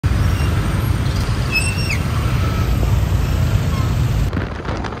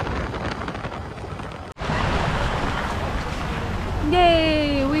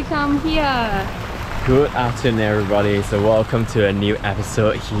here. Good afternoon everybody, so welcome to a new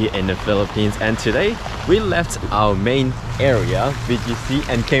episode here in the Philippines, and today we left our main area, BGC,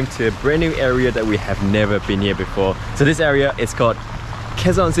 and came to a brand new area that we have never been here before. So this area is called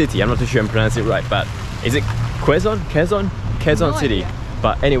Quezon City. I'm not too sure I'm pronouncing it right, but is it Quezon No City idea.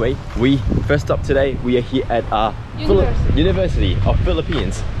 But anyway, we first stop today, we are here at University of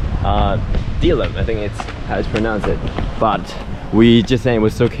Philippines Diliman, I think it's how it's pronounced it. But we just saying it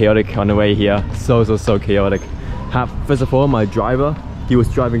was so chaotic on the way here, so chaotic. First of all, my driver, he was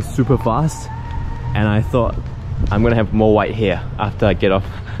driving super fast, and I thought I'm gonna have more white hair after I get off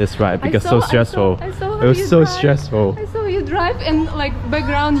this ride because so stressful. It was so stressful. I saw you drive, and like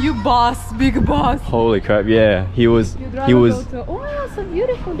background, you boss, big boss. Holy crap! Yeah, he was. Oh, so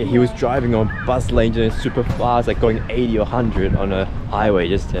beautiful. Yeah, he was driving on bus lanes and super fast, like going 80 or 100 on a highway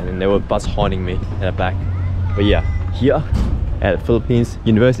just then, and they were bus horning me at the back. But yeah, here at Philippines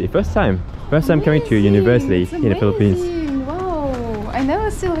University, first time coming to a university in the Philippines. Wow, I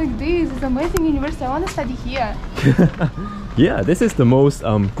never see like this. It's amazing university. I want to study here. Yeah, this is the most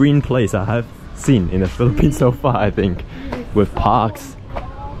green place I have seen in the Philippines so far, I think, with parks.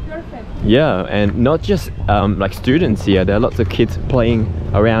 Perfect. Yeah, and not just like students here, there are lots of kids playing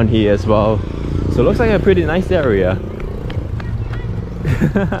around here as well. So it looks like a pretty nice area.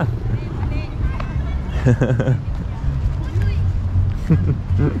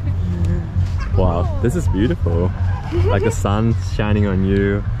 Wow, this is beautiful. Like the sun shining on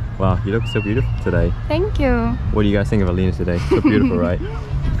you. Wow, you look so beautiful today. Thank you. What do you guys think of Alina today? So beautiful, right?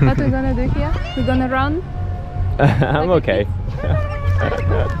 What we're gonna do here? We're gonna run? I'm okay.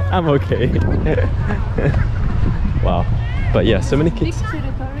 I'm okay. Wow. But yeah, so many kids. Big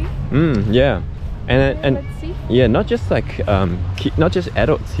territory. Yeah. And Let's see. yeah, not just like not just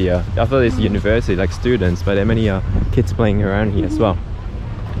adults here. I thought it's university, like students, but there are many kids playing around here as well.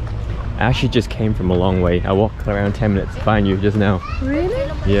 I actually just came from a long way. I walked around 10 minutes to find you just now. Really?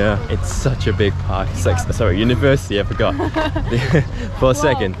 Yeah, it's such a big park. It's like, sorry, university, I forgot. For a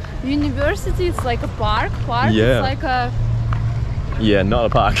second. University, it's like a park. Yeah. It's like a... Yeah, not a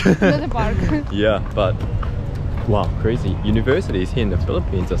park. Not a park. Yeah, but wow, crazy. Universities here in the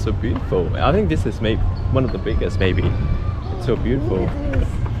Philippines are so beautiful. I think this is maybe one of the biggest, maybe. It's so beautiful.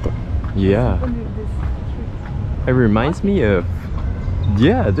 Yeah. It reminds me of,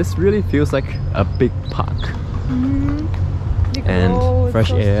 yeah, this really feels like a big park. And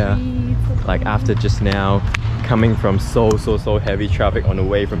fresh air. Like after just now coming from so heavy traffic on the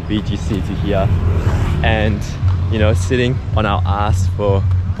way from BGC to here, and you know, sitting on our ass for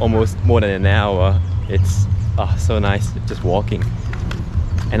almost more than an hour. It's so nice just walking.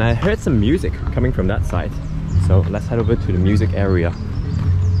 And I heard some music coming from that side, so let's head over to the music area.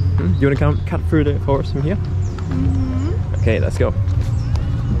 You want to cut through the forest from here? Okay, let's go.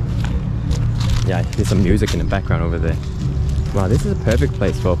 Yeah, I hear some music in the background over there. Wow, this is a perfect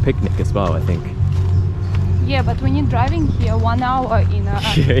place for a picnic as well, I think. Yeah, but when you're driving here 1 hour in a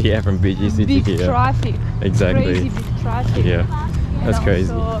yeah, from BGC to big here. traffic. Exactly. Crazy big traffic. Yeah, that's crazy.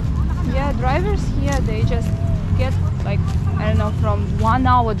 So, yeah, drivers here, they just get like, I don't know, from 1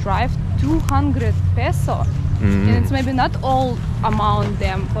 hour drive 200 peso. And it's maybe not all amount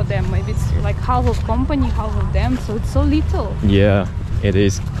for them. Maybe it's like half of company, half of them. So it's so little. Yeah, it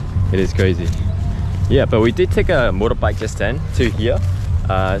is. It is crazy. Yeah, but we did take a motorbike just then to here.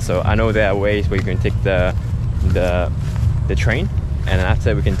 So I know there are ways where you can take the train, and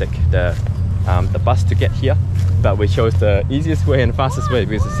after we can take the bus to get here. But we chose the easiest way and fastest way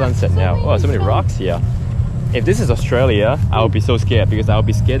because it's sunset now. Oh, so many rocks here. If this is Australia, I would be so scared because I would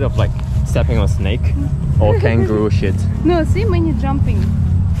be scared of like stepping on a snake or kangaroo shit. No, see many jumping.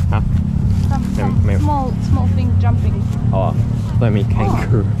 Huh? Some small thing jumping. Oh, let me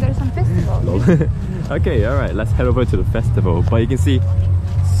kangaroo. Oh, there's some festival. Okay, alright, let's head over to the festival. But you can see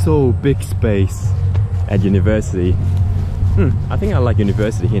so big space at university. I think I like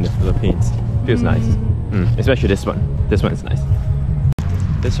university here in the Philippines. Feels nice. Especially this one. This one's nice.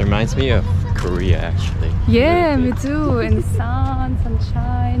 This reminds me of Korea actually. Yeah, me too. And sun,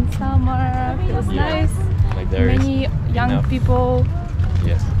 sunshine, summer. Feels nice. Like there many young people.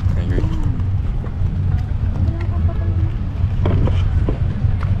 Yes, I agree.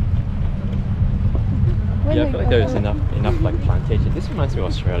 Yeah, I feel like there's enough like plantation. This reminds me of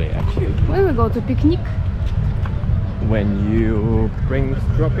Australia actually. When we go to picnic? When you bring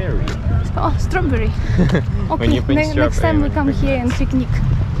strawberry. Oh, strawberry. Okay, When you bring next time we come here and picnic.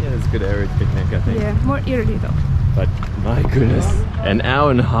 Yeah, it's a good area to picnic, I think. Yeah, more early though. But my goodness, an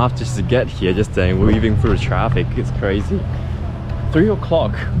hour and a half just to get here, just weaving through the traffic. It's crazy. 3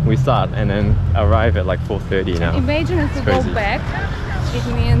 o'clock we start and then arrive at like 4:30 now. Imagine if we go back it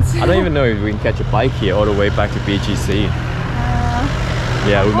means. I don't even know if we can catch a bike here all the way back to BGC.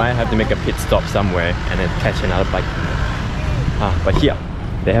 Yeah, we might have to make a pit stop somewhere and then catch another bike. But here,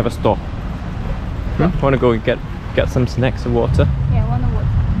 they have a store. Want to go get some snacks and water? Yeah, one of water.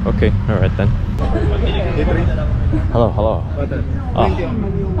 Okay, alright then. Hello, hello.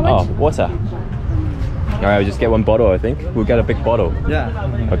 Oh, water. Alright, we'll just get one bottle, I think. We'll get a big bottle. Yeah.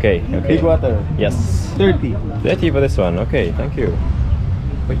 Okay, okay. Big water. Yes. 30. 30 for this one. Okay, thank you.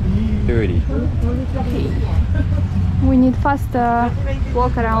 Wait, 30. We need faster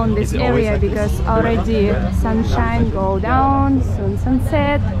walk around this area like because already sunshine go down, soon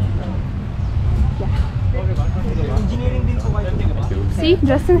sunset. See,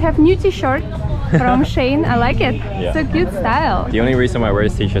 Justin have new t-shirt from Shane. I like it. Yeah. It's a cute style. The only reason why I wear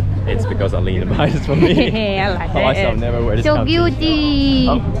this t-shirt is because Alina buys it for me. I like Otherwise I'll never wear this So kind of beauty.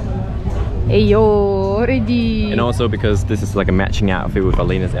 Hey yo, ready. And also because this is like a matching outfit with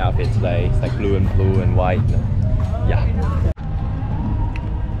Alina's outfit today. It's like blue and white. Yeah.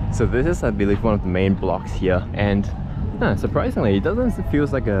 So this is, I believe, one of the main blocks here, and surprisingly, it doesn't feel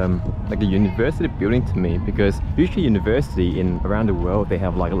like a university building to me, because usually university around the world they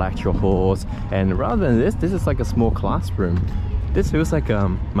have like lecture halls, and rather than this is like a small classroom. This feels like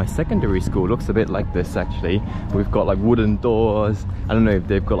my secondary school. Looks a bit like this actually. We've got like wooden doors. I don't know if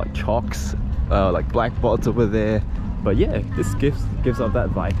they've got like chalks, like blackboards over there, but yeah, this gives off that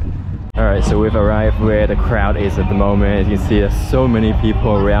vibe. Alright, so we've arrived where the crowd is at the moment. As you can see, there's so many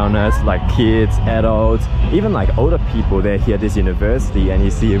people around us, like kids, adults, even like older people. They're here at this university, and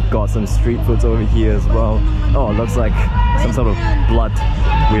you see you've got some street foods over here as well. Oh, it looks like some sort of blood.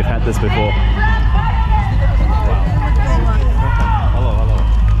 We've had this before. Hello, hello.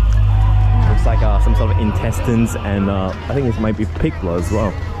 Looks like some sort of intestines, and I think this might be pig blood as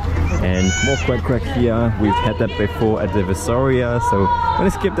well. And more crack here. We've had that before at the Visoria, so I'm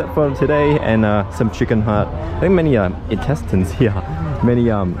gonna skip that for today. And some chicken heart. I think many intestines here, many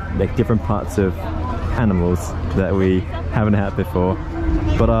like different parts of animals that we haven't had before.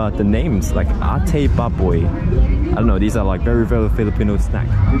 But the names like ate baboy, I don't know. These are like very Filipino snack.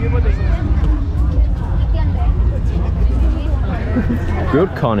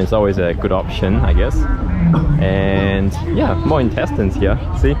 Grilled corn is always a good option, I guess. And yeah, more intestines here.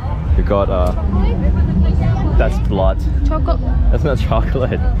 See, we got that's blood. Chocolate. That's not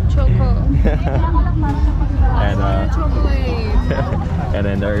chocolate. Chocolate. And Chocolate. and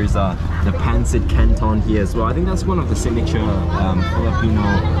then there is the pancit canton here as well. I think that's one of the signature Filipino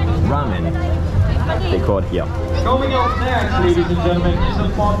ramen they call it here. Coming up next, ladies and gentlemen, is a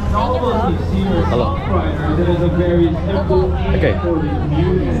pop novelty singer songwriter that is a very simple. Okay,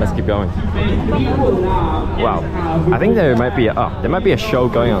 let's keep going. Wow, I think there might be a show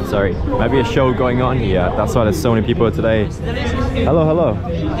going on. Sorry, might be a show going on here. That's why there's so many people today. Hello, hello.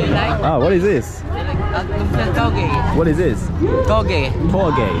 Ah, what is this? What is this? Toge.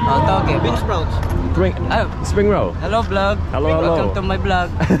 Toge. Toge. Bean sprouts. Spring roll. Hello vlog. Hello, hello. Welcome to my vlog.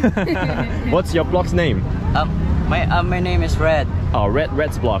 What's your blog's name? My name is Red. Oh,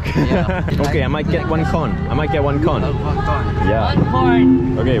 Red's blog. Yeah. Okay, I might get one con. I might get one con. One corn. Yeah. One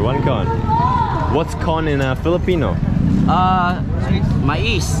corn. Okay, one con. What's con in Filipino?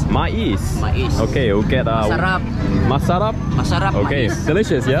 Mais. Mais. Mais. Okay, we'll get Masarap. Masarap. Masarap. Okay, Mais.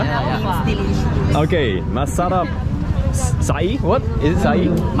 delicious, yeah? Yeah. It's delicious. Okay, masarap. Sai? What? Is it sai?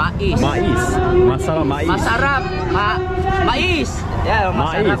 Mais. Mais. Masarap mais. Masarap. Mais. Yeah,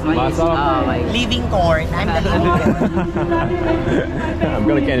 masarap. Mais. Masarap. Mais. Living corn. I'm the living corn. I'm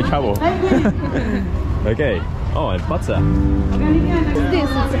gonna get in trouble. Okay. Oh, and butter. What's this?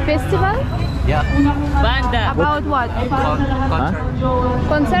 It's a festival? Yeah. Banda. About what? Huh?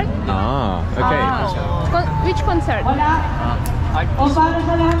 Concert? Ah, okay. Which concert?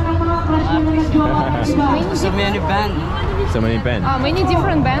 So many bands. So many bands. Many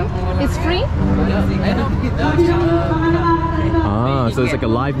different bands. It's free? Ah, so it's like a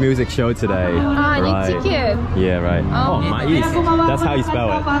live music show today. Need ticket. Yeah, right. Oh, mais. That's how you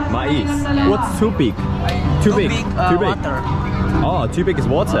spell it. Mais. What's too big? Too big. Too big. Water. Oh, too big is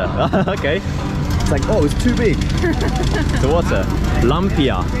water. Okay. It's like, oh, it's too big. The water.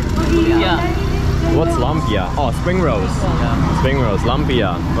 Lumpia. Yeah. What's lumpia? Oh, spring rolls. Yeah. Spring rolls,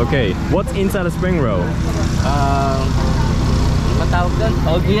 lumpia. Okay. What's inside a spring roll? Matawag doon?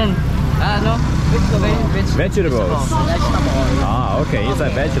 Ogian. Ano? Vegetables. Ah, okay.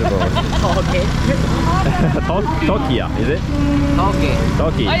 Inside vegetables. Okay. Tokia, is it? Okay.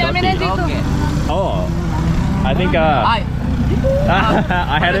 Toki. Okay. Oh, I think I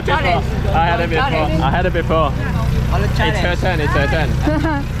had it before. I had it before. It's her turn. It's her turn.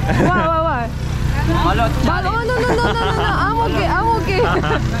 Wow. Balot. Oh, no. I'm okay.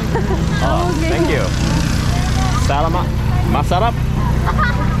 Oh, thank you. Salamat. Masarap.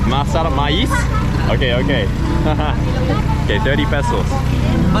 Masarap mais. Okay. Okay, 30 pesos.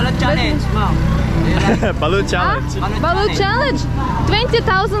 Balut challenge, ma'am. Balut challenge. Balut challenge.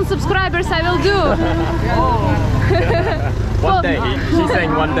 20,000 subscribers I will do. One day. She's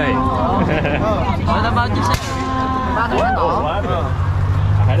saying one day. What about you, sir? What?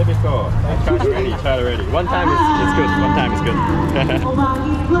 I had it before. I tried already. One time it's good. One time is good.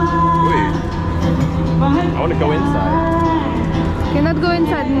 Wait. I want to go inside. Cannot go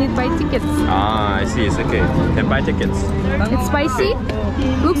inside, you need to buy tickets. Ah, I see. It's okay. Can buy tickets. It's spicy?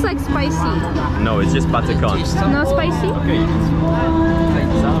 Looks like spicy. No, it's just buttercorn. No spicy? Okay.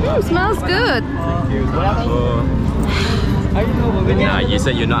 Smells good. Nah, you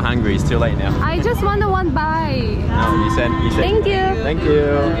said you're not hungry. It's too late now. I just want one bite. No, you said. Thank you. Thank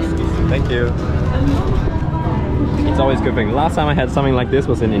you. Thank you. It's always good thing. Last time I had something like this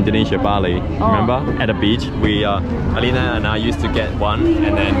was in Indonesia, Bali. Remember? At the beach, we Alina and I used to get one,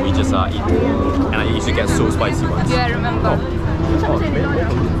 and then we just eat. And I used to get so spicy ones. Yeah, I remember.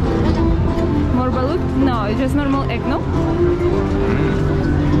 More balut? No, it's just normal egg, no?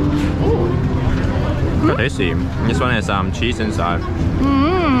 Quite tasty. This one has cheese inside.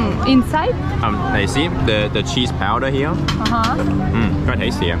 Inside? You see the cheese powder here? Quite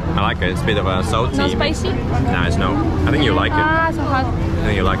tasty. I like it. It's a bit of a salty. No spicy? No, it's no. I think you like it. Ah, so hot. I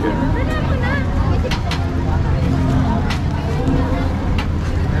think you like it.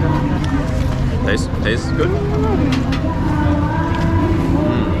 Tastes good?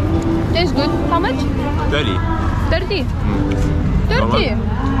 Tastes good. How much? 30. 30? 30?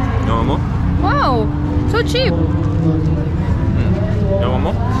 No one more? Wow, so cheap. No one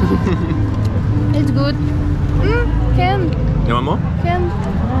more? It's good. Can. No one more? Can.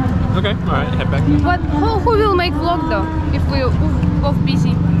 Okay, alright, head back. But who will make vlog though? If we both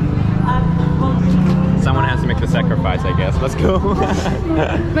busy. Someone has to make the sacrifice, I guess. Let's go.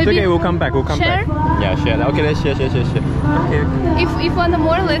 It's okay, we'll come back. Share? Yeah, share. Okay, let's share. Okay. If one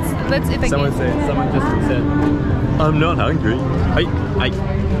more, let's eat again. Someone just said, I'm not hungry. I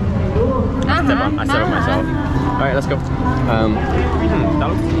step on myself. Alright, let's go. That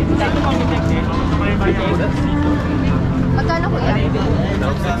looks... Magkano ko yan? That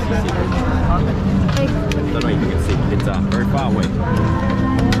looks like I don't know if you can see. It's very far away.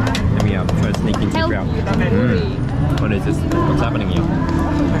 Let me try sneaking deeper out. What is this? What's happening here?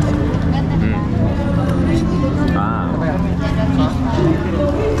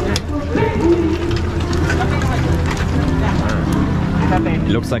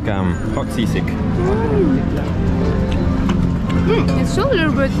 It looks like hot sisig. It's still a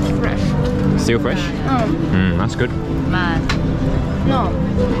little bit fresh. Still fresh? That's good. Man. No.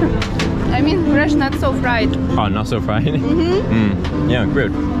 I mean fresh, not so fried. Oh, not so fried? Yeah,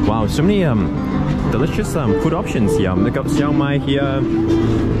 good. Wow, so many delicious food options here. They got xiao mai here.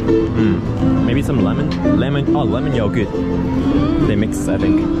 Maybe some lemon. Oh, lemon yogurt. They mix, I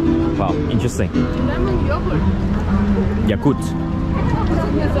think. Wow, interesting. Lemon yogurt. Yakult.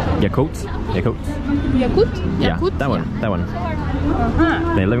 Yeah, that one.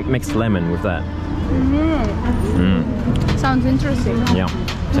 They mix lemon with that. Sounds interesting. Yeah,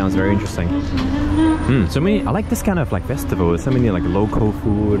 sounds very interesting. So many, I like this kind of like festival. So many like local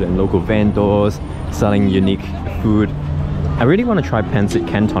food and local vendors selling unique food. I really want to try pancit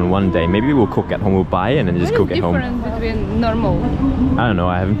canton one day. Maybe we'll cook at home, we'll buy it and then just cook at home. What is different between normal? I don't know,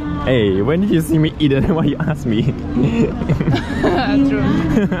 I haven't. Hey, when did you see me eat it? Why you ask me? True.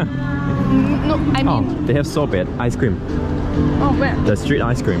 No, I mean... Oh, they have sorbet ice cream. Oh, where? The street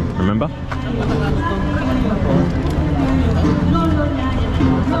ice cream, remember?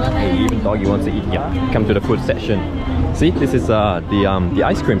 Hey, even doggy wants to eat here. Come to the food section. See, this is the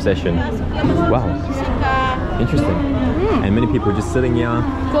ice cream session. Wow, interesting. And many people just sitting here.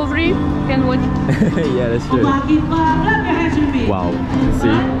 Go free, can watch. Yeah, that's true. Wow,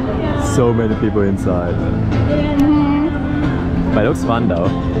 see, so many people inside. But it looks fun though.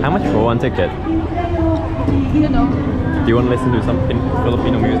 How much for one ticket? You know. Do you want to listen to some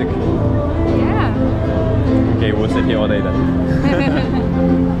Filipino music? Yeah. Okay, we'll sit here all day then.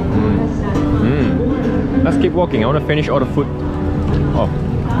 Let's keep walking. I want to finish all the food. Oh.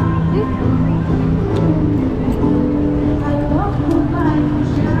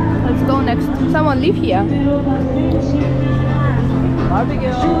 Let's go next. Someone live here.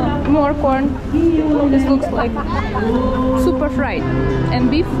 More corn. This looks like super fried. And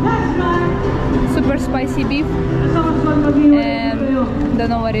beef. Super spicy beef. And don't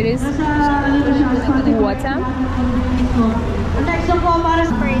know what it is. Water.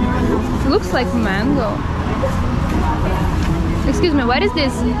 Looks like mango. Excuse me, what is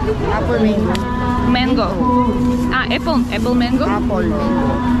this? Apple mango. Mango. Ah, apple mango? Apple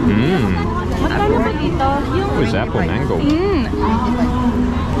mango. What's apple mango?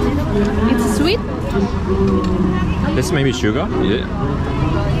 It's sweet. This may be sugar. Is it?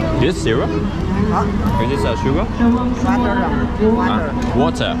 Is this syrup? Huh? Is this sugar? Water lang. Water.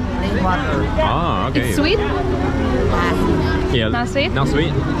 Water. Plain water. Ah, okay. It's sweet. Yeah. Not sweet? Not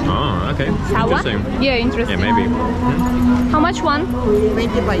sweet. Ah, okay. Sour? Interesting. Yeah, interesting. Yeah, maybe. How much one?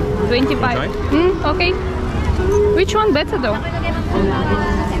 25. 25. Try? Okay. Which one better though?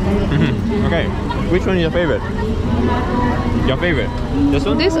 Okay. Which one is your favorite? Your favorite? This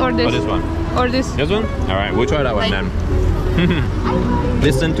one? This or this? Or this one? Or this? This one? Alright, we'll try that one then.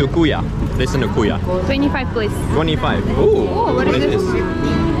 Listen to Kuya. Listen to Kuya. 25 please. 25. Ooh. Oh, what is this?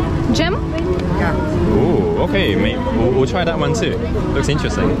 Gem? Yeah. Ooh, okay. We'll try that one too. Looks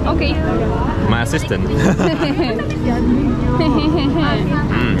interesting. Okay. My assistant.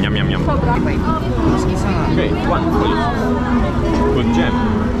 Yum yum yum. Okay, one please. Good gem.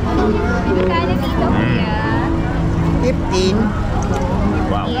 15.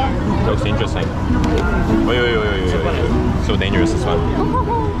 Wow, looks interesting. Wait. So dangerous this one.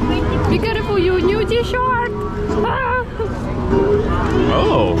 Be careful, you new t-shirt.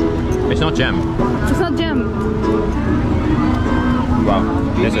 Oh, it's not jam. It's not jam. Wow,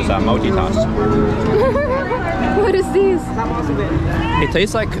 this is a multitask. What is this? It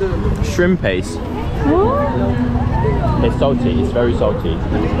tastes like shrimp paste. It's salty, it's very salty.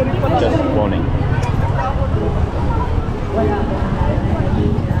 Just warning.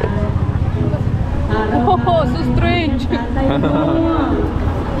 Oh, so strange. I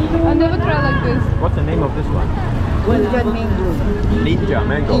never tried like this. What's the name of this one? Indian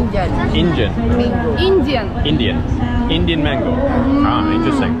mango. Ninja mango. Indian. Indian. Indian mango. Ah,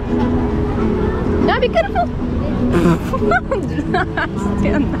 interesting. Now be careful.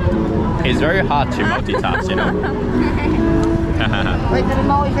 It's very hard to multitask, you know. Wait, tara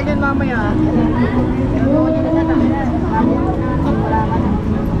mo ako isa dyan mamaya.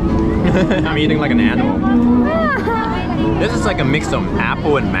 I'm eating like an animal. This is like a mix of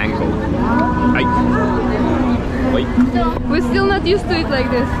apple and mango. Wait. We're still not used to it like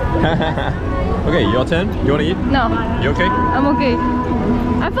this. Okay, your turn. You want to eat? No. You okay? I'm okay.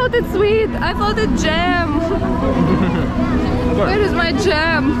 I thought it's sweet. I thought it's jam. Where is my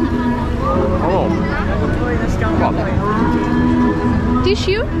jam? Oh.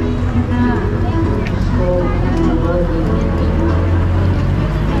 Tissue?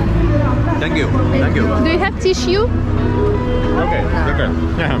 Thank you. Thank you. Do you have tissue? Okay. Okay.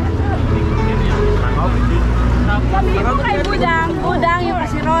 Sabi mo kay Budang yung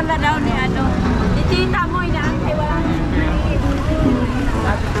kasirola daw ni ano. Titita mo inaantay walang.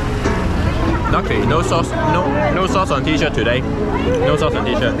 Okay, no sauce. No sauce on t-shirt today. No sauce on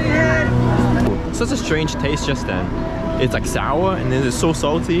t-shirt. Such a strange taste just then. It's like sour and then it's so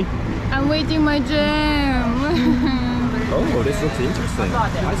salty. I'm waiting my jam. Oh, this looks interesting.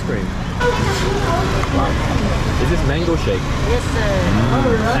 Ice cream. Wow. Is this mango shake? Yes, sir.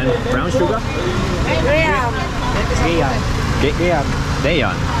 And brown sugar? Graham. Dayan.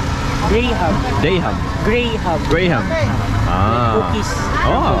 Graham. Ah. Cookies.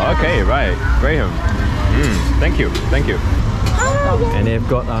 Oh, okay, right. Graham. Thank you. And they've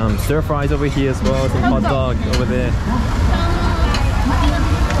got stir fries over here as well. Some hot dog over there.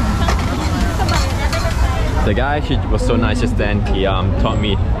 The guy actually was so nice just then. He taught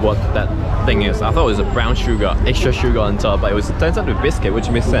me what that thing is. I thought it was a brown sugar, extra sugar on top, but it turns out to be biscuit,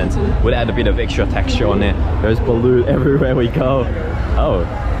 which makes sense. Would add a bit of extra texture on it. There's balloon everywhere we go. Oh,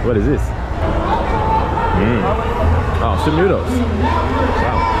 what is this? Oh, some noodles.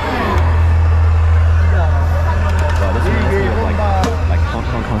 Wow. Wow, this reminds me of like Hong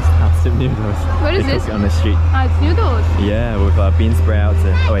Kong style soup noodles. What is They this? cook on the street. Ah, it's noodles. Yeah, with bean sprouts.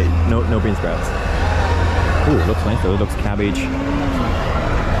 Oh wait, no bean sprouts. Ooh, looks nice though. It looks cabbage.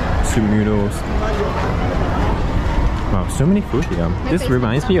 Soup noodles. Wow, so many food here. This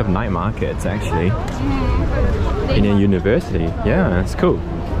reminds me of night markets actually. In a university. Yeah, it's cool.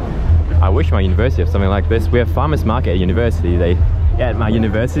 I wish my university had something like this. We have farmers market at university. At my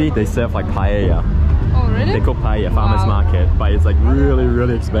university they serve like paella. Oh, really? They cook paella, farmers market, but it's like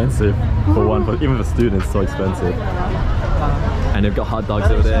really expensive for one. Even for students, it's so expensive. And they've got hot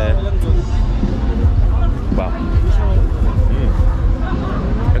dogs over there. Wow.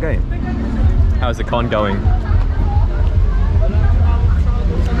 Okay. How's the con going?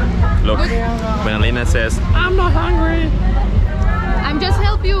 Look, when Alina says, I'm not hungry. I'm just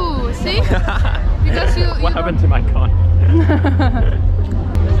help you, see? Because you what happened to my con?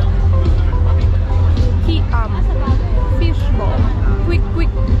 Fish ball. Quick.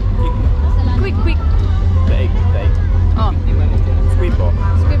 Bake. Oh. Squid ball.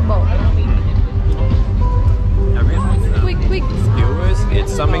 Squid ball. Quick. Skewers,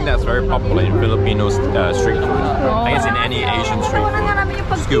 it's something that's very popular in Filipino street food. I guess in any Asian street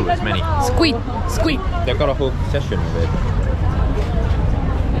food. Skewers, many. Squid. They've got a whole session of it.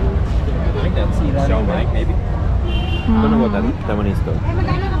 I think that's shawmai, maybe? I don't know what that one is though.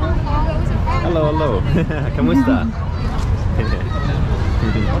 Hello. Kumusta?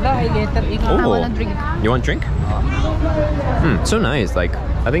 Oh, you want drink? So nice. Like,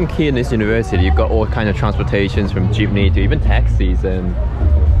 I think here in this university, you've got all kind of transportations from jeepney to even taxis, and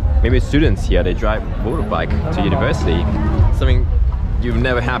maybe students here, they drive motorbike to university. Something you've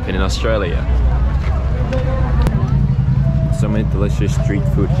never happened in Australia. So many delicious street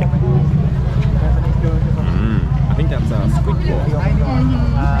food here. I think that's a squid ball.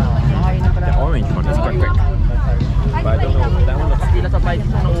 The orange one is quite quick. But I don't know, that one looks like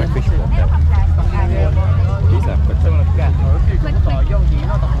fish ball. These are quick. Quick.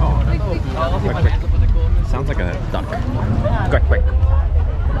 Sounds like a duck. Quick.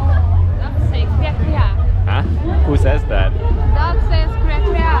 Duck says crack. Huh? Who says that? Duck says crack.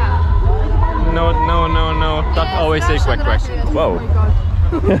 No. Duck always says quick. Whoa.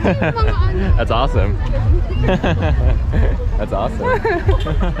 That's awesome. That's awesome.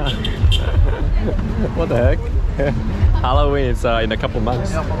 What the heck? Halloween is in a couple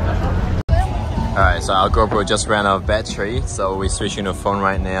months. Alright, so our GoPro just ran out of battery, so we're switching the phone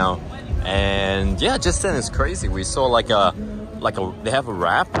right now. And yeah, just then it's crazy. We saw like a they have a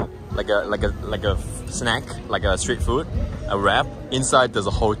wrap, like a snack, like a street food, a wrap. Inside there's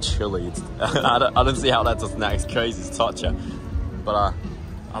a whole chili. I don't see how that's a snack. It's crazy. It's torture. But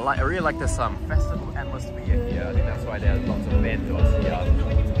I really like this festival atmosphere here. I think that's why there are lots of vendors here.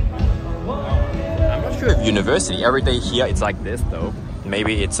 I'm not sure if university every day here it's like this though.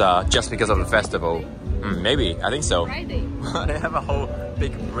 Maybe it's just because of the festival. Maybe, I think so. Friday. They have a whole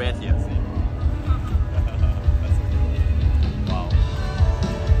big bread here. See? Wow.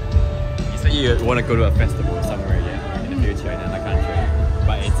 You say you want to go to a festival somewhere, yeah, in the future in another country,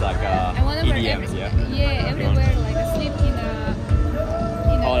 but it's like EDM, Yeah, everywhere, like a sleep in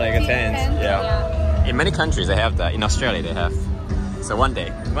a like a tent. Yeah. In many countries they have that. In Australia they have. So one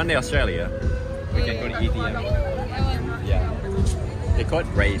day Australia, we can go to EDM. Yeah. They call it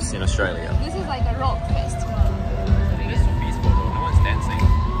raves in Australia. This is like a rock festival. This is so peaceful though. No one's dancing.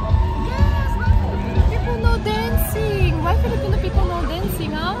 Yes, people know dancing. Why Filipino people know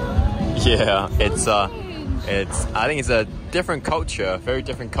dancing, huh? Yeah, it's I think it's a different culture, very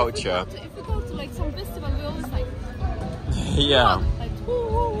different culture. If we go to like some festival, we always like yeah. Like,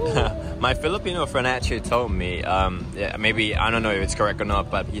 my Filipino friend actually told me, yeah, maybe, I don't know if it's correct or not,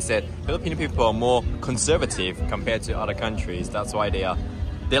 but he said Filipino people are more conservative compared to other countries. That's why they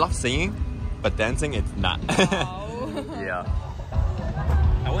love singing, but dancing it's not. Yeah.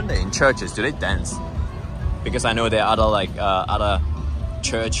 I wonder in churches, do they dance? Because I know there are other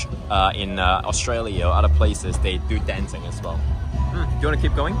church in Australia or other places, they do dancing as well. Do you want to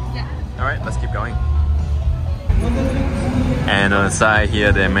keep going? yeah. All right, let's keep going. And on the side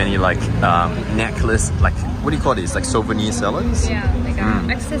here, there are many like necklace, like what do you call these? Like souvenir sellers? Yeah, like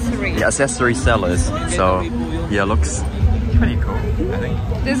accessory. Yeah, accessory sellers. So yeah, looks pretty cool, I think.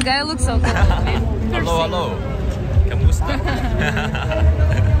 This guy looks so cool. Hello. Kumusta?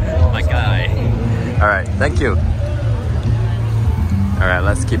 My guy. All right, thank you. All right,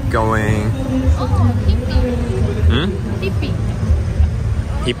 let's keep going. Oh, hippie.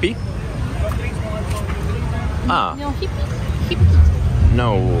 Hippie? Ah. No, hippie.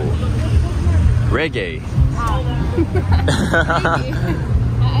 No. Reggae. I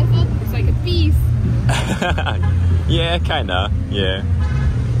thought it's like a piece. Yeah, kinda. Yeah.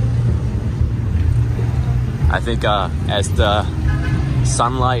 I think as the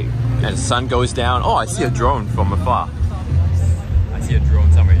sunlight and sun goes down. Oh, I see a drone from afar. I see a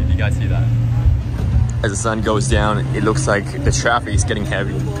drone somewhere. Did you guys see that? As the sun goes down, it looks like the traffic is getting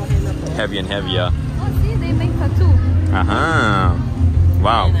heavier and heavier. Oh, see, they make tattoo.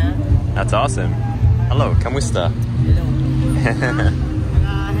 Wow, that's awesome. Hello, Kumusta?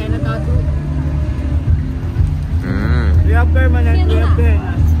 We have permanent, we have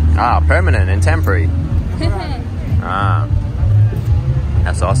permanent. Ah, permanent and temporary. Ah,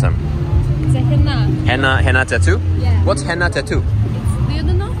 that's awesome. It's a henna. Henna tattoo? Yeah. What's henna tattoo? It's you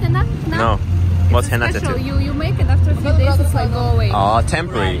don't know henna? No. What's henna Special. tattoo? You make it after a few days, it's like go away. Oh,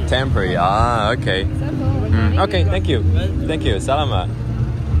 temporary. Ah, okay. Okay, thank you. Salamat.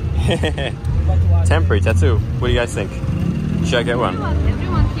 Temporary tattoo. What do you guys think? Should I get one?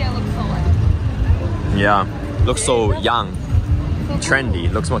 Everyone here looks so like. Yeah, looks so young, trendy.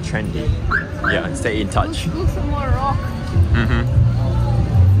 Looks more trendy. Yeah, stay in touch. Looks more rock.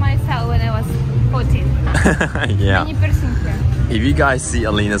 Mm-hmm. Myself when I was 14. Yeah. Many person here. If you guys see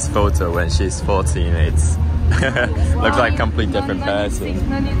Alina's photo when she's 14, it's looks like a completely different person.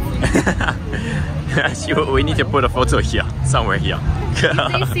 We need to put a photo here, somewhere here.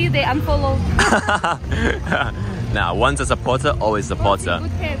 If they see, they unfollow. Now, once a supporter, always a supporter.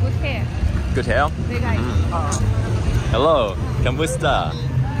 Good hair, good hair. Good hair? The guy. Hello, Kumusta?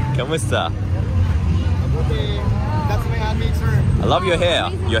 Kumusta? That's my handmade, sir. I love your hair.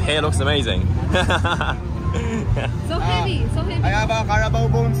 Your hair looks amazing. So heavy, so heavy. I have a carabao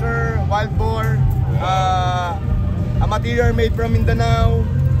bone, sir, wild boar, a material made from Mindanao.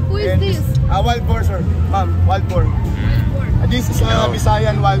 Who is and this? Wild boar, sir. Ma'am, wild boar. This is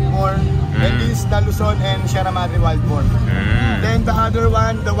Visayan wild boar. And this is the Luzon and Sierra Madre wild boar. Then the other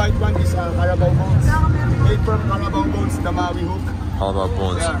one, the white one, is carabao bones. Made from carabao bones, the Maui hook. Carabao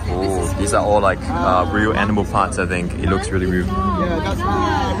bones. Oh, these are all like real animal parts, I think. It looks really real. Yeah, that's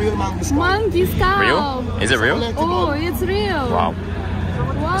real monkey skull. Monkey skull. Real? Is it real? Oh, it's real. Wow.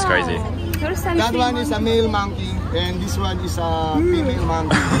 That's crazy. First time That seeing one is a male monkey, and this one is a female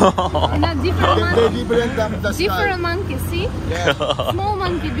monkey. And a different They're monkey. different than the skull. Different monkey, see? Yeah. Small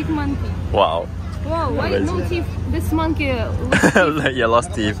monkey, big monkey. Wow. Wow, why no teeth? This monkey. You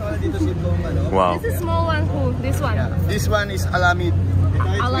lost teeth. Wow. This is small one. Who? This one. This one is alamid.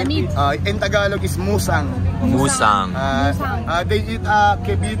 Alamid. In Tagalog is musang. Musang. They eat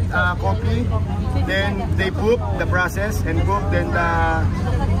kebit coffee, then they poop the process and poop. Then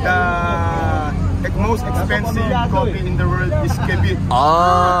the most expensive coffee in the world is kebit.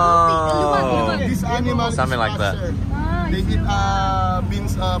 Oh. This animal Something is like that. faster. They eat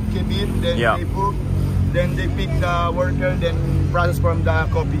beans of kebit, then they poop, then they pick the worker, then process from the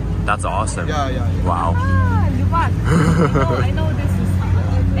coffee. That's awesome. Yeah. Wow. I know this is.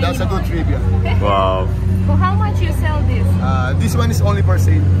 That's a good trivia. Wow. For how much you sell this? This one is only for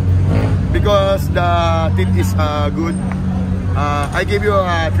sale because the tip is good. I give you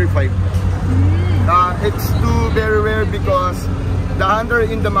a 3.5. It's too very rare because the hunter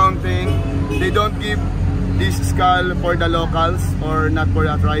in the mountain, they don't give this skull for the locals or not for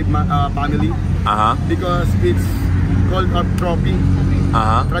the tribe family because it's called a trophy,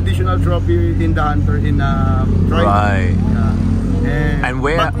 traditional trophy in the hunter in tribe. Right. And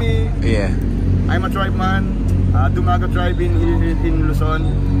where? But me, I'm a tribe man, Dumago tribe in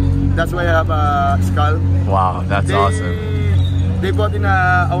Luzon. That's why I have a skull. Wow, that's awesome. They bought in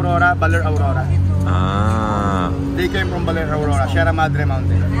Aurora, Baler Aurora. They came from Baler Aurora, Sierra Madre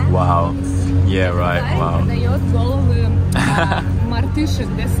Mountain. Wow. Yeah, right. Wow.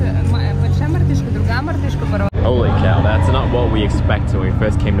 Holy cow, that's not what we expected when we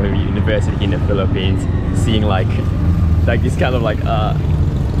first came to university in the Philippines. Seeing like this kind of like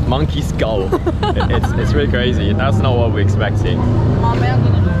monkey skull. It's really crazy. That's not what we're expecting.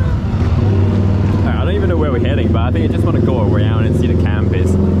 I don't even know where we're heading, but I think I just want to go around and see the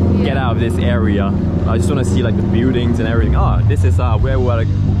campus, get out of this area. I just want to see like the buildings and everything. Oh, this is where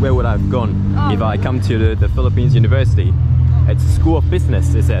would I have gone if I come to the Philippines University? It's School of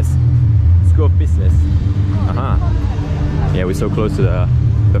Business, it says. School of Business. Yeah, we're so close to the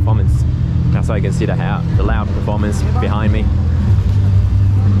performance. That's why I can see the loud performance behind me.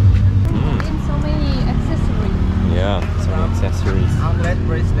 So many accessories. Yeah, so many accessories. Amulet,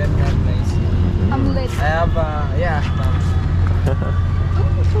 bracelet, necklace. Amulet. I have,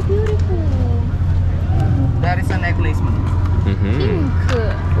 Oh, so beautiful. that is a necklace, man. Pink.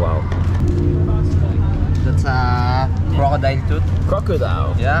 Wow. That's a crocodile tooth.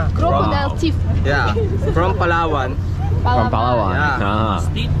 Crocodile. Yeah. Crocodile teeth. Yeah. From Palawan. From Palawan. Yeah.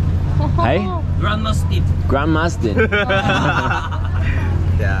 Hey? Grandma's teeth. Grandma's teeth.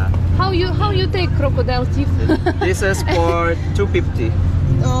 Yeah. How you take crocodile teeth? This is for 250.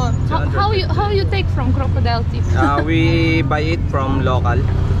 How you take from crocodile teeth? We buy it from local.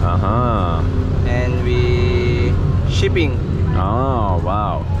 And we shipping. Oh,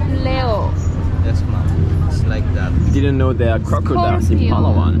 wow. Leo. Yes, ma'am. It's like that. Didn't know there are crocodiles in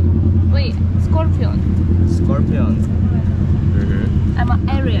Palawan. Wait, scorpion. Scorpion. I'm an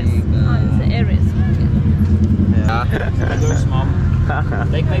Aries. It's an Aries. Yeah. Yours, mom.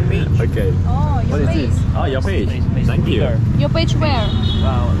 Like my page. Okay. Oh, What your is page. this? Oh, your page. Thank you. Your page where?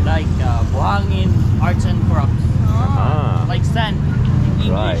 Wow, like buhangin arts and crafts. Ah. Like sand.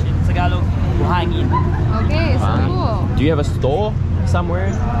 Right. In Tagalog, buhangin. Okay, so cool. Do you have a store somewhere?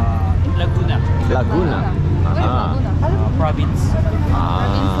 In Laguna, Laguna. Where is Laguna? province.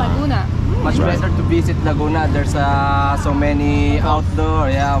 Province Laguna. Much better to visit Laguna. There's so many outdoor,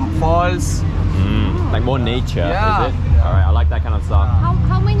 falls. Like more nature, Yeah. is it? Alright, I like that kind of stuff.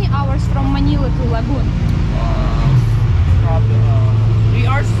 How many hours from Manila to Lagoon? Probably 3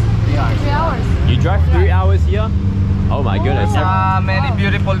 hours. 3 hours. You drive 3 hours here? Oh my goodness. Many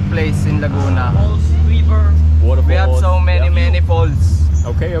beautiful places in Laguna. Falls, river. Waterfalls. We have so many falls.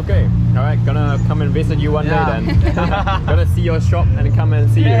 Okay, okay. Alright, gonna come and visit you one day Yeah. then. Gonna see your shop and come and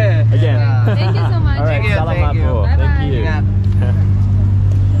see Yeah. you again. Thank you so much. Alright, Thank you, salamat thank you. po. Bye-bye. Thank you. Yeah.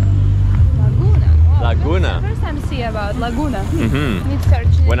 Laguna. Wow, Laguna. That's the first time I see about Laguna. Mhm. Need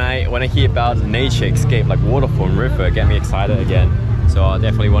search. When I hear about nature escape like waterfall and river, get me excited again. So I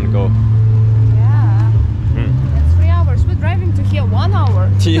definitely want to go. Yeah. It's 3 hours. We're driving to here 1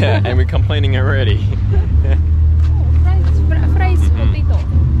 hour. Yeah, and we're complaining already. Fries potato.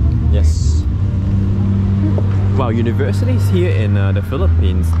 Yes. Wow, universities here in the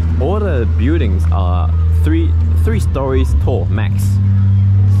Philippines, all the buildings are three stories tall max.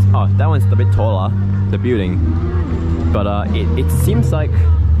 Oh, that one's a bit taller, the building. But it seems like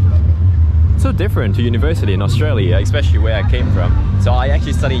so different to university in Australia, especially where I came from. So I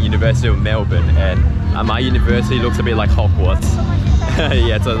actually studied at University of Melbourne, and my university looks a bit like Hogwarts.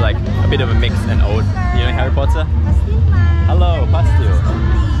 Yeah, so like a bit of a mix and old. You know Harry Potter? Hello, pastel.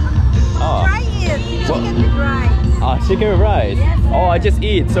 Oh. Try it. What? Chicken with rice. Oh, chicken with rice. Oh, I just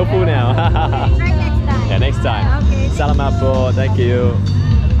eat. So full now. Try next time. Yeah, next time. Okay. Salamat po. Thank you.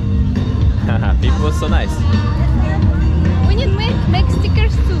 People are so nice. We need make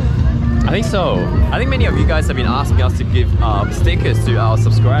stickers too. I think so. I think many of you guys have been asking us to give stickers to our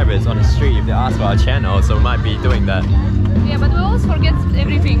subscribers on the street if they ask for our channel, so we might be doing that. Yeah, but we always forget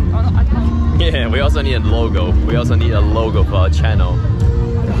everything at home. Yeah, we also need a logo. We also need a logo for our channel.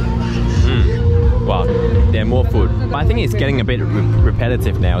 Wow, there are more food. But I think it's getting a bit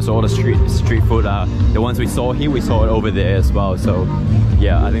repetitive now. So all the street food, the ones we saw here, we saw it over there as well. So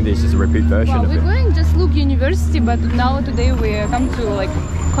yeah, I think this is a repeat version Wow, of we're it. going just look university, but now today we come to like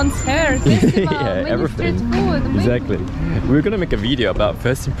concert, festival, Yeah, many everything. street food. Exactly. We were gonna make a video about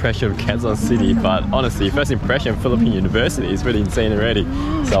first impression of Quezon City, but honestly, first impression of Philippine University is really insane already.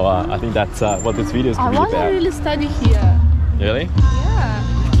 So I think that's what this video is I gonna be want to about. really study here. Really? Yeah.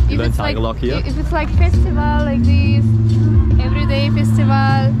 You learn Tagalog here? If it's like festival like this, everyday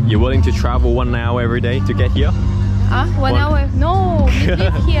festival. You're willing to travel 1 hour every day to get here? 1 hour? No, we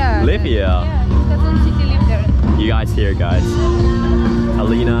live here. Live here? Yeah, in Quezon City, live there. You guys here, guys.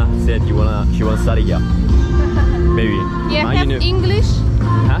 Alina said she wanna study here. Maybe. Yeah, My have English?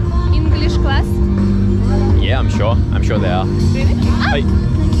 Huh? English class? Yeah, I'm sure. I'm sure they are. Really? Ah, Hey.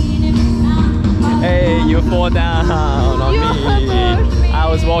 Hey, you fall down on You me. hurt me. I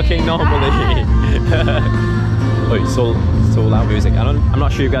was walking normally. Wait, so loud music. I'm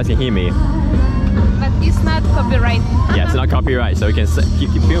not sure you guys can hear me. but it's not copyright. Yeah, it's not copyright, so we can keep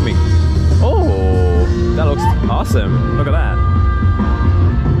filming. Oh, that looks awesome. Look at that.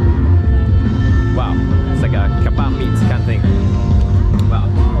 Wow, it's like a kebab meat kind of thing. Wow,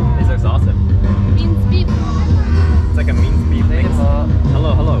 this looks awesome. Means beef. It's like a minced beef mix.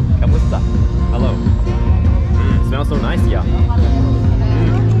 Hello, hello. Kumusta? Hello. Smells so nice, yeah.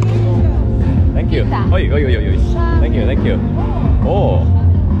 Thank you. Oi. Thank you, thank you. Oh.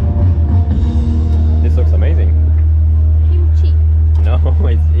 This looks amazing. Kimchi. No,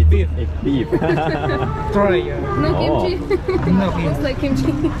 it's beef. Try. No Oh. kimchi. Looks like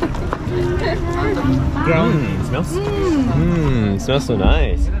kimchi. Smells so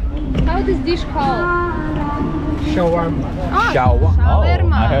nice. How this dish called? Shawarma. Ah,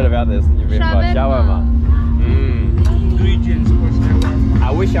 Oh, I heard about this. You've been for shawarma. Ingredients for shawarma.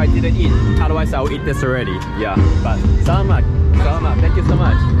 I wish I didn't eat, otherwise I'll eat this already. Yeah, but salamat. Thank you so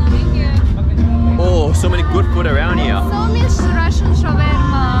much. Thank you. Oh, so many good food around here. So miss Russian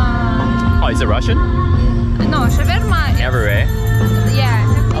shawarma. Oh, is it Russian? No, shawarma. Everywhere. Yeah.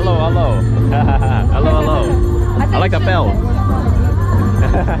 Hello. Hello. I like the bell.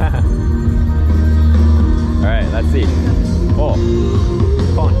 Alright, let's see. Oh,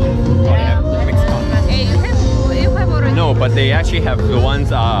 corn. Oh, they have mixed corn. Hey, you have already. No, but they actually have the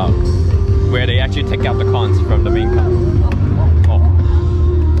ones where they actually take out the corns from the main corn. Oh.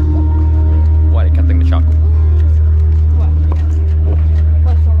 Why are they cutting the charcoal?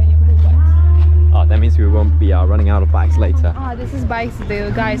 Oh, that means we won't be running out of bikes later. Ah, this is bikes,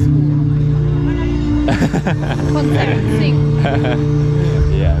 the guys who concert, sing.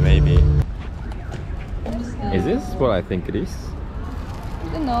 Yeah, maybe. Is this what I think it is?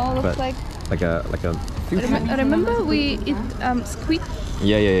 don't know, looks like like a remember we eat squid?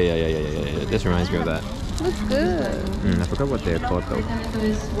 yeah. This reminds me of that. Looks good. I forgot what they're called though.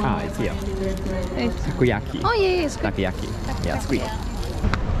 It's here. It's, Takoyaki. oh yeah, squid. Takoyaki. Yeah, squid.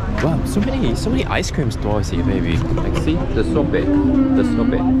 Wow, so many ice cream stores here, baby. Like, see the sope. I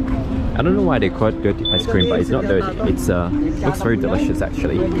don't know why they call it dirty ice cream, but it's not dirty. It's looks very delicious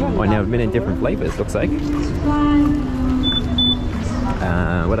actually. Oh, and they have many different flavors. Looks like.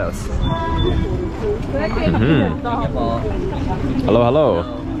 What else? Hello.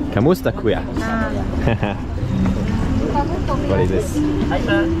 Kumusta kuya? What is this?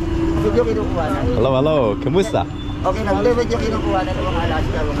 Hello. Kumusta? Okay na, ulit yung kinukuha na ng mga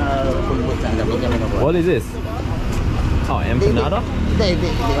Alaska, mga pulbot sa gabi niya kinukuha. What is this? Oh, empanada? Hindi.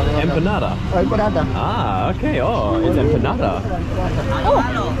 Empanada? Oh, empanada. Ah, okay. Oh, it's empanada. Oh,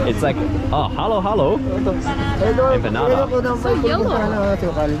 it's like, oh, hello. Empanada. So yellow.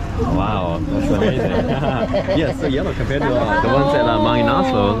 Oh, wow, that's amazing. Yeah, so yellow compared to the ones at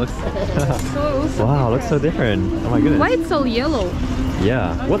Manginaso. Looks So looks so different. Oh my goodness. why it's so yellow?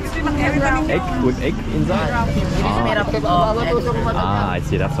 Yeah. What's egg with egg inside? I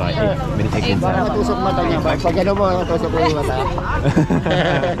see. That's why egg inside.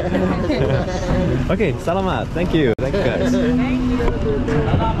 Okay, salamat. Thank you guys.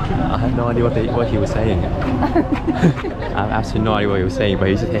 I have no idea what he was saying. I have absolutely no idea what he was saying, but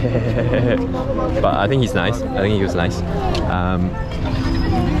he said but I think he's nice. I think he was nice.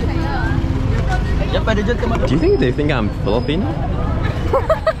 Do you think they think I'm Filipino?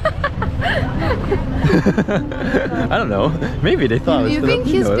 I don't know. Maybe they thought I was You think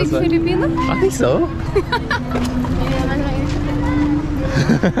he Filipino. speaks Filipino? I think so.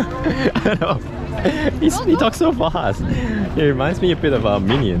 I don't know. He talks so fast. He reminds me a bit of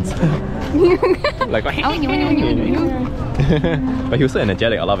Minions. Like, but he was so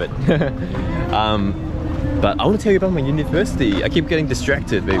energetic. I love it. But I want to tell you about my university. I keep getting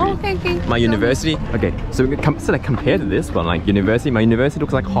distracted, baby. Oh, okay. My university. Okay, so compare to this one, like university. My university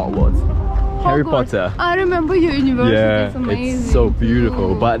looks like Hogwarts. Harry Potter. I remember your university. Yeah, it's amazing. it's so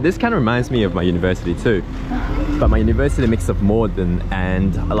beautiful. But this kind of reminds me of my university too. But my university mix of modern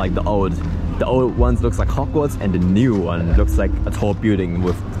and like the old ones looks like Hogwarts, and the new one looks like a tall building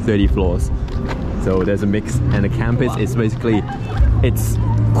with 30 floors. So there's a mix, and the campus is basically, it's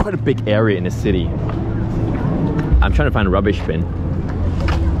quite a big area in the city. I'm trying to find a rubbish bin.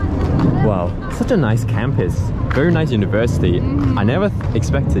 Wow, such a nice campus. Very nice university. I never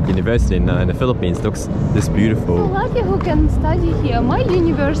expected university in the Philippines looks this beautiful. So lucky who can study here. My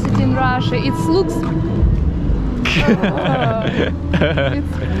university in Russia, it looks it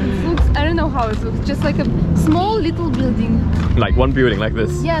looks, I don't know how it looks, just like a small little building. Like one building like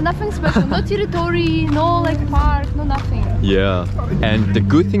this. Yeah, nothing special. No territory, no like park, no nothing. Yeah, and the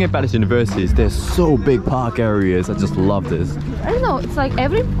good thing about this university is there's so big park areas. I just love this. I don't know, it's like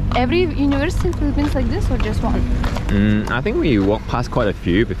every university in Philippines like this or just one? I think we walked past quite a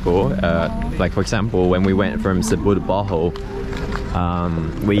few before. Like for example, when we went from Cebu to Bohol,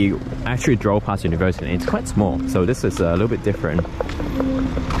 we actually drove past university and it's quite small. So this is a little bit different.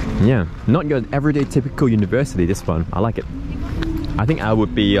 Yeah, not your everyday typical university, this one. I like it. I think I'll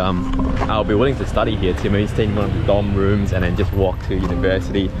be willing to study here too, maybe stay in one of the dorm rooms and then just walk to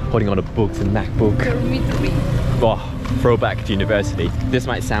university, holding on the books and MacBook. Oh, throwback to university. This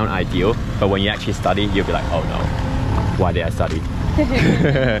might sound ideal, but when you actually study, you'll be like, oh no, why did I study?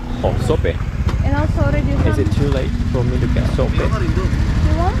 Oh, sope. And also already Is it too late for me to get sope? You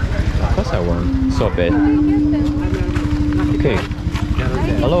want? Of course I want sope. Okay.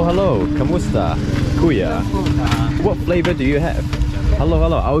 Hello. Kumusta? Kuya. What flavor do you have?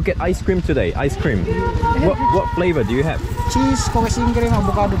 Hello. I will get ice cream today. Ice cream. What flavor do you have? Cheese, coconut cream,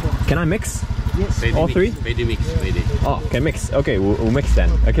 avocado. Can I mix? Yes. All three? Ready mix, ready. Oh, can mix. Okay, we'll mix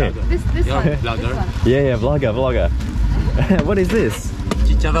then. Okay. This one. Vlogger? Yeah, vlogger. What is this?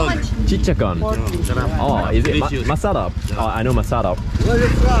 Chicharron. Chicharon. Oh, is it masarap? Oh, I know masarap.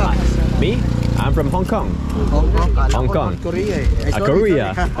 Me? I'm from Hong Kong. Hong Kong. Korea.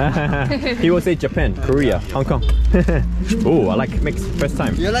 Korea. He will say Japan, Korea, Hong Kong. Oh, I like mix. First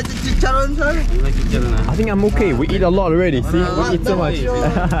time. You like the chicharon, sir? I think I'm okay. We eat a lot already. See, we eat so much.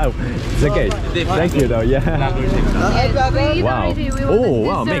 It's okay. Thank you though. Yeah. We Wow. already, we Oh, want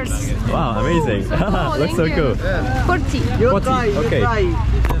wow, dessert. mix. Wow, amazing. Looks so Thank cool. you. 40. 40. Okay.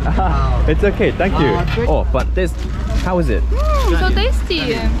 It's okay. Thank you. Oh, but this, how is it? So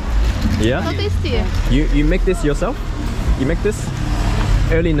tasty. Yeah. So tasty. You make this yourself? You make this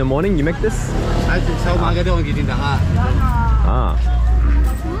early in the morning? You make this? Ah.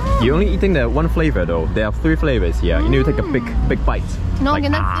 You're only eating the one flavor though. There are 3 flavors here. You need to take a big bite. No, like,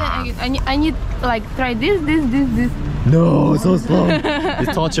 I need like try this. No, so slow.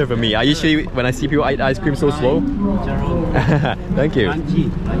 It's torture for me. I usually, when I see people eat ice cream so slow. Thank you.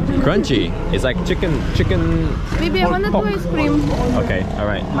 Crunchy. It's like chicken. Maybe I want to do ice cream. Okay, all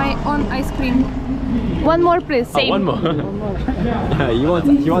right. My own ice cream. One more, please. Same. Oh, one more.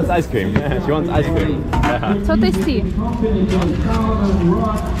 She wants ice cream. She wants ice cream. So tasty.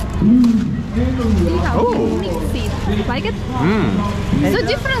 Oh. Like it? So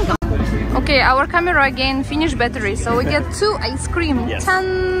different. Okay, our camera again finished battery, so we get 2 ice cream. Yes.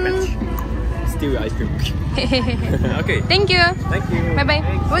 Still ice cream. Okay. Thank you. Thank you. Bye bye.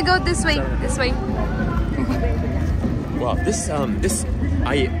 We go this way. This way. Wow,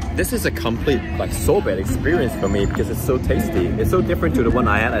 this is a complete like so bad experience for me because it's so tasty. It's so different to the one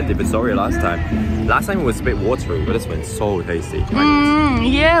I had at Divisoria last time. Last time it was a bit watery, but this one's so tasty.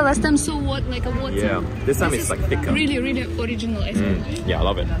 Yeah, last time so like a water. Yeah, this time it's like thicker. Really original ice cream. Yeah, I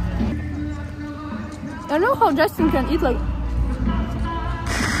love it. I don't know how Justin can eat like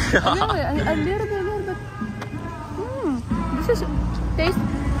a little bit. This is taste.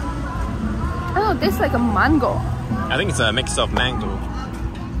 I don't know, tastes like a mango. I think it's a mix of mango.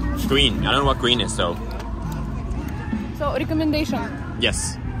 Green. I don't know what green is though. So recommendation.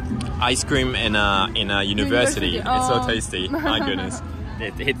 Yes. Ice cream in a university. It's so tasty. My goodness.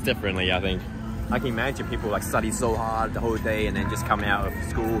 It hits differently, I think. I can imagine people like study so hard the whole day and then just come out of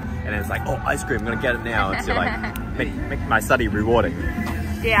school and then it's like, oh, ice cream, I'm gonna get it now to like make my study rewarding.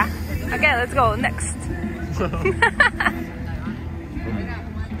 Yeah. Okay, let's go next.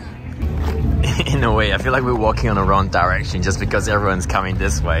 In a way, I feel like we're walking on the wrong direction just because everyone's coming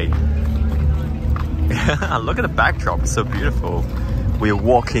this way. Look at the backdrop, it's so beautiful. We're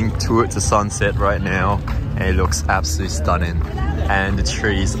walking towards the sunset right now and it looks absolutely stunning. And the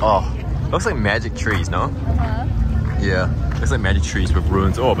trees, oh, looks like magic trees, no? Yeah, looks like magic trees with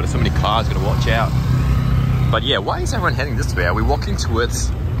ruins. Oh, but there's so many cars, gotta watch out. But yeah, why is everyone heading this way? Are we walking towards,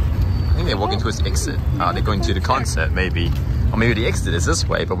 I think they're walking towards the exit. They're going to the concert, maybe. Or maybe the exit is this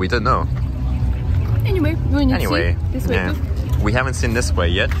way, but we don't know. Anyway, we need to see this way too. We haven't seen this way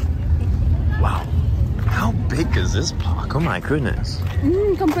yet. Wow. How big is this park? Oh my goodness.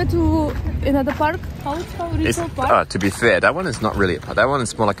 Compared to another park? How is it park? To be fair, that one is not really a park. That one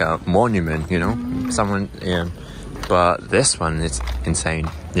is more like a monument, you know? But this one is insane.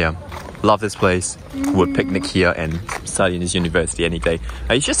 Yeah. Love this place. Would picnic here and study in this university any day.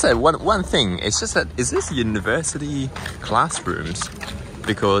 It's just that one thing. It's just that, is this university classrooms?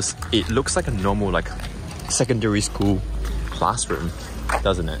 Because it looks like a normal like secondary school classroom,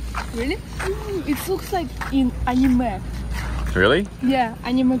 doesn't it? Really? It looks like in anime. Really? Yeah,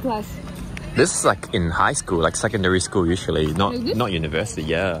 anime class. This is like in high school, like secondary school usually, not university.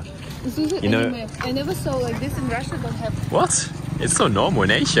 Yeah. This is anime. I never saw like this in Russia. Don't have. What? It's so normal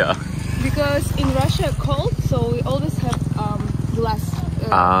in Asia. Because in Russia cold, so we always have glass.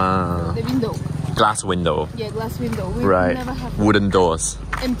 The window. Glass window. Yeah, glass window. We right. Never have wooden doors.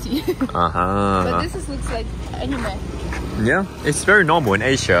 Empty. But this looks like anime. Yeah, it's very normal in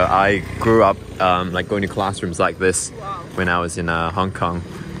Asia. I grew up like going to classrooms like this when I was in Hong Kong.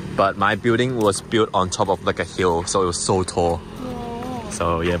 But my building was built on top of like a hill, so it was so tall.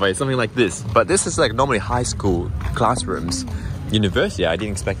 So yeah, but it's something like this. But this is like normally high school classrooms. University, I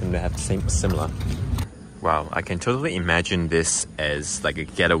didn't expect them to have the same similar. Wow, I can totally imagine this as like a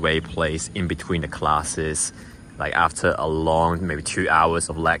getaway place in between the classes. Like after a long, maybe 2 hours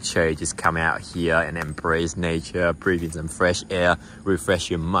of lecture, you just come out here and embrace nature, breathe in some fresh air, refresh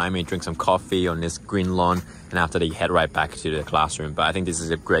your mind, maybe drink some coffee on this green lawn, and after that you head right back to the classroom. But I think this is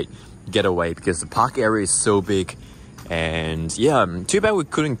a great getaway because the park area is so big. And yeah, too bad we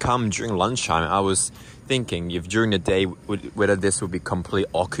couldn't come during lunchtime. I was thinking if during the day, whether this would be completely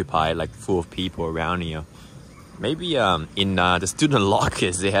occupied, like full of people around here. Maybe in the student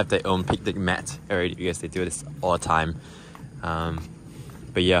lockers, they have their own picnic mat already because they do this all the time.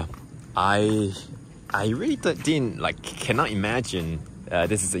 But yeah, I really cannot imagine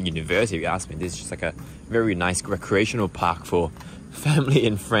this is a university, if you ask me. This is just like a very nice recreational park for family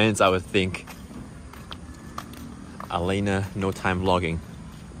and friends, I would think. Elena, no time vlogging.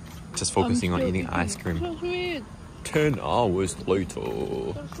 Just focusing on eating ice cream. So sweet. 10 hours later.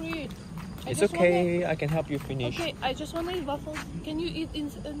 So sweet. It's okay, I can help you finish. Okay, I just want to eat waffles. Can you eat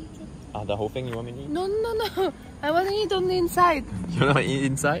inside? The whole thing you want me to eat? No. I want to eat only inside. You want to eat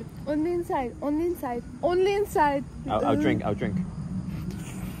inside? Only inside. Only inside. Only inside. I'll drink.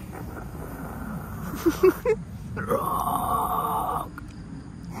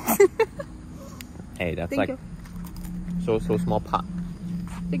 Hey, that's Thank you. so small pot.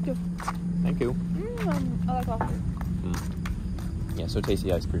 Thank you. Thank you. I like coffee. Yeah, so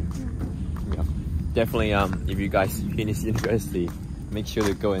tasty ice cream. Yeah, definitely. If you guys finish university, make sure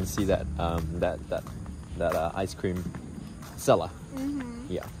to go and see that ice cream seller.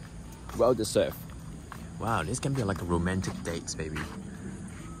 Yeah, well deserved. Wow, this can be like a romantic date, baby.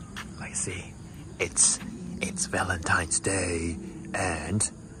 Like, see, it's Valentine's Day,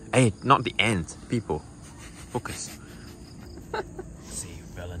 and hey, not the end, people. Focus. See,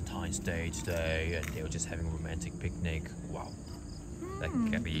 Valentine's Day today, and they were just having a romantic picnic. Wow, that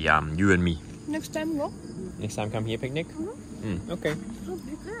can be you and me. Next time, go. Next time, come here picnic. Okay. So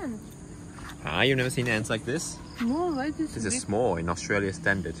big ant. Ah, you've never seen ants like this? No, like this. This is small in Australia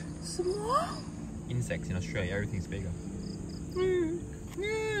standard. Small. Insects in Australia, everything's bigger.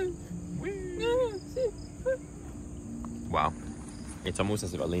 Wow, it's almost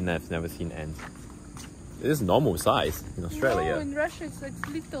as if Alina has never seen ants. It is normal size in Australia. No, in Russia it's like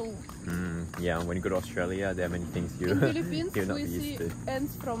little. Yeah, when you go to Australia, there are many things you In Philippines you're not we used see to.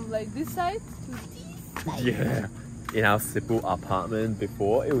 ants from like this side to this side. Yeah, in our Cebu apartment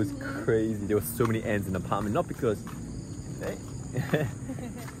before, it was crazy. There were so many ants in the apartment, not because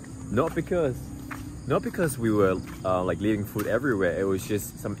not because we were like leaving food everywhere. It was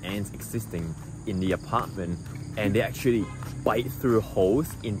just some ants existing in the apartment, and they actually bite through holes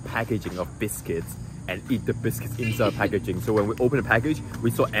in packaging of biscuits and eat the biscuits inside packaging. So when we open the package,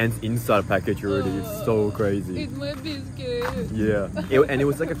 we saw ants inside the package already. It's so crazy. Eat my biscuit. Yeah, and it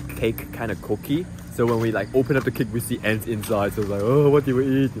was like a cake kind of cookie. So when we like open up the cake, we see ants inside. So it's like, oh, what do we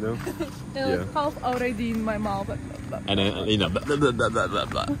eat? You know? Yeah. Half already in my mouth. And then you know, blah, blah, blah, blah, blah,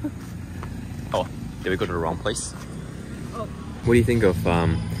 blah. Oh, did we go to the wrong place? Oh. What do you think of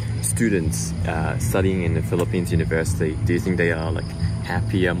students studying in the Philippines university? Do you think they are like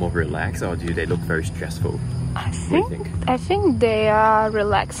happier, more relaxed, or do they look very stressful? I think they are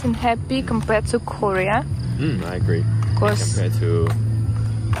relaxed and happy compared to Korea. I agree. Compared to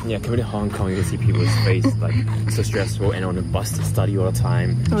Hong Kong, you can see people's face like so stressful and on the bus to study all the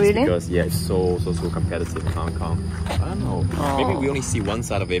time. Really? Because it's so competitive in Hong Kong. I don't know. Maybe we only see one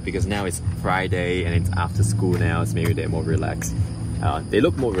side of it because now it's Friday and it's after school now, so maybe they're more relaxed. They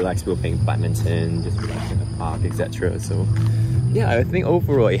look more relaxed, people playing badminton, just relaxing in the park, etc. So yeah, I think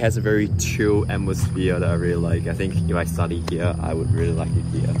overall it has a very chill atmosphere that I really like. I think if I study here, I would really like it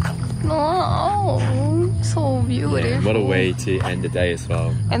here. Oh, so beautiful. Yeah, what a way to end the day as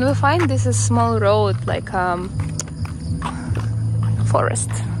well. And we find this a small road, like forest.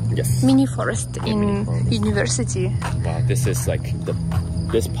 Yes. Mini forest in university. Wow, this is like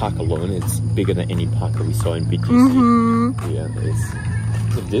this park alone, it's bigger than any park that we saw in BGC. Yeah, it is.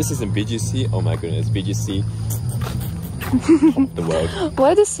 If this is in BGC, oh my goodness, BGC, the world.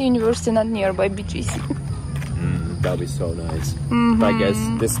 Why is the university not nearby BGC? That'll be so nice. But I guess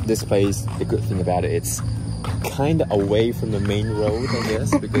this place, the good thing about it, it's kind of away from the main road, I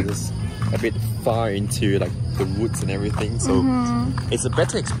guess, because it's a bit far into like the woods and everything. So it's a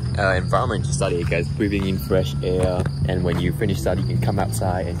better environment to study, I guess, breathing in fresh air. And when you finish studying, you can come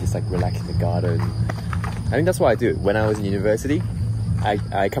outside and just like relax in the garden. I think that's what I do. When I was in university,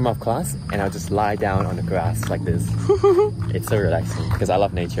 I come out of class and I'll just lie down on the grass like this. It's so relaxing because I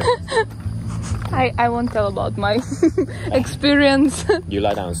love nature. I won't tell about my experience. You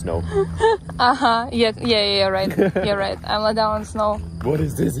lie down in snow. Yeah, right. You're right. I'm lie down in snow. What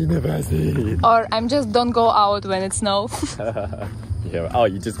is this university? Or I'm just don't go out when it's snow. Yeah. Oh,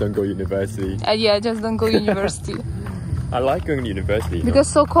 you just don't go university. Yeah, just don't go university. I like going to university. Because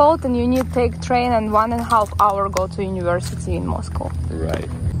so cold and you need to take train and 1.5 hour go to university in Moscow. Right.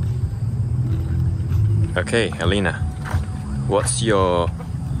 Okay, Alina, what's your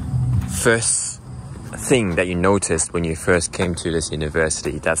first thing that you noticed when you first came to this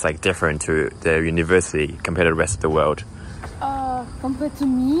university that's like different to the university compared to the rest of the world? Compared to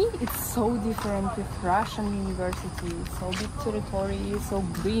me, it's so different with Russian university. So big territory, so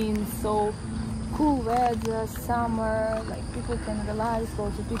green, so cool weather, summer, like people can relax, go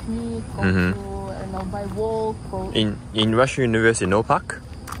to picnic, go to, I don't know, by walk. Go... In Russian university, no park?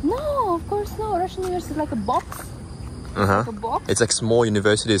 No, of course no. Russian university is like a box. Like a box. It's like small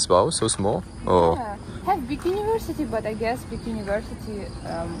university as well, so small? Or... Yeah, have big university, but I guess big university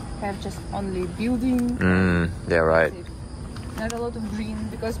have just only building. Yeah, right. Not a lot of green,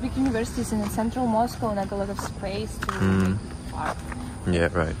 because big universities in central Moscow, not a lot of space to make park. Yeah,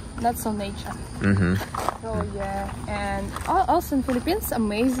 right. Not so nature. So yeah, and also in Philippines,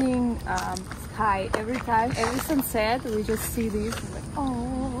 amazing sky. Every sunset, we just see this. Like,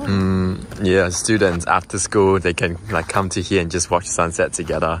 oh. Yeah, students after school, they can like come to here and just watch sunset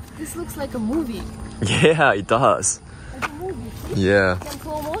together. This looks like a movie. Yeah, it does. Like a movie. Yeah. You can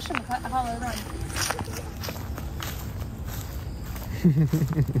slow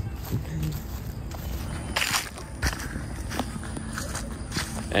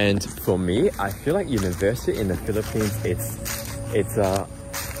And for me, I feel like university in the Philippines,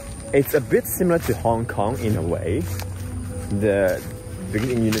 it's a bit similar to Hong Kong in a way. The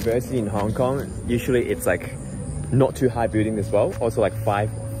beginning university in Hong Kong, usually it's like not too high building as well, also like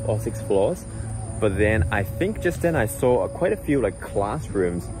 5 or 6 floors. But then I think just then I saw quite a few like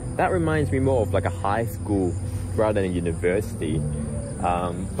classrooms. That reminds me more of like a high school rather than a university.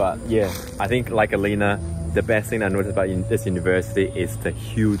 But yeah, I think like Alina, the best thing I noticed about this university is the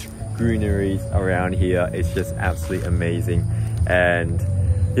huge greeneries around here. It's just absolutely amazing. And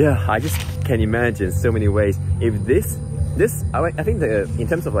yeah, I just can imagine so many ways. If I think that in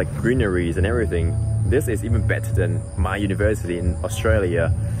terms of like greeneries and everything, this is even better than my university in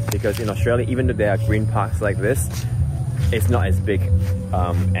Australia. Because in Australia, even though there are green parks like this, it's not as big,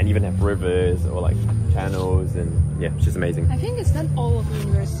 and even have rivers or like channels, and yeah, it's just amazing. I think it's not all of the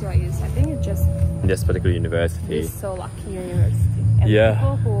university like this. I think it's just this particular university. It's so lucky university. And yeah.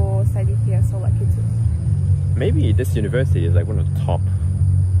 People who study here are so lucky too. Maybe this university is like one of the top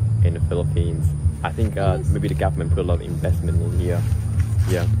in the Philippines. I think maybe the government put a lot of investment in here.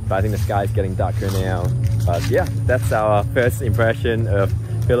 Yeah, but I think the sky is getting darker now. But yeah, that's our first impression of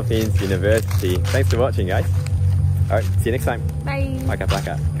Philippines University. Thanks for watching, guys. Alright, see you next time. Bye. Baka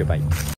baka. Goodbye.